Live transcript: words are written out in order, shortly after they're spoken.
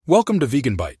Welcome to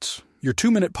Vegan Bites, your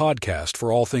 2-minute podcast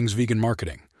for all things vegan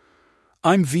marketing.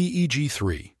 I'm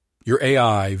VEG3, your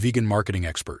AI vegan marketing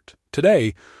expert.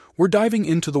 Today, we're diving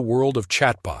into the world of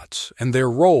chatbots and their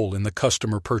role in the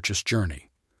customer purchase journey.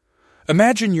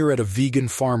 Imagine you're at a vegan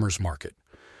farmer's market.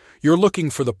 You're looking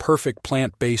for the perfect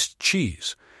plant-based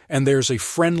cheese, and there's a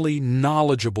friendly,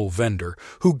 knowledgeable vendor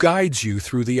who guides you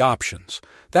through the options.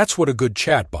 That's what a good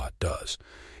chatbot does.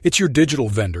 It's your digital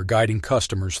vendor guiding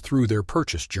customers through their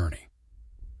purchase journey.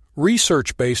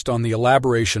 Research based on the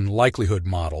Elaboration Likelihood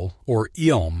Model, or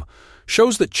ELM,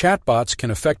 shows that chatbots can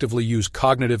effectively use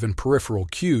cognitive and peripheral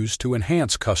cues to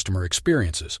enhance customer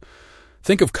experiences.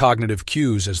 Think of cognitive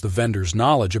cues as the vendor's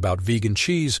knowledge about vegan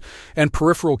cheese and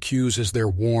peripheral cues as their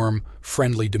warm,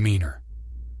 friendly demeanor.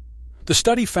 The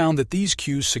study found that these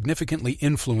cues significantly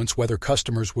influence whether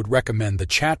customers would recommend the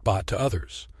chatbot to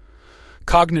others.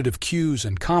 Cognitive cues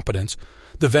and competence,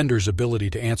 the vendor's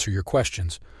ability to answer your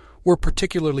questions, were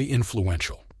particularly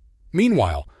influential.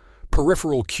 Meanwhile,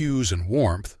 peripheral cues and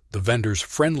warmth, the vendor's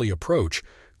friendly approach,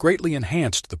 greatly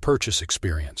enhanced the purchase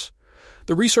experience.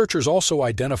 The researchers also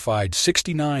identified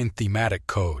 69 thematic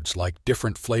codes, like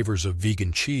different flavors of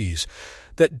vegan cheese,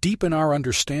 that deepen our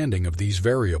understanding of these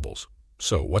variables.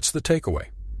 So, what's the takeaway?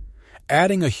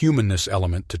 Adding a humanness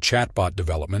element to chatbot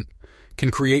development can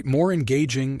create more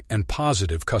engaging and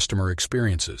positive customer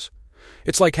experiences.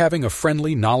 It's like having a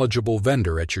friendly, knowledgeable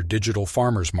vendor at your digital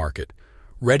farmer's market,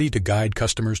 ready to guide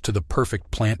customers to the perfect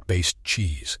plant-based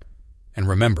cheese. And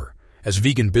remember, as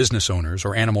vegan business owners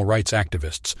or animal rights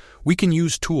activists, we can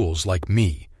use tools like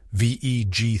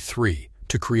VEG3,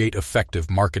 to create effective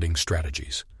marketing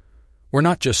strategies. We're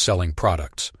not just selling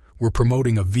products, we're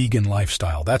promoting a vegan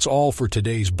lifestyle. That's all for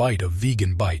today's bite of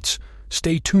Vegan Bites.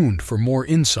 Stay tuned for more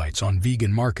insights on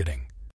vegan marketing.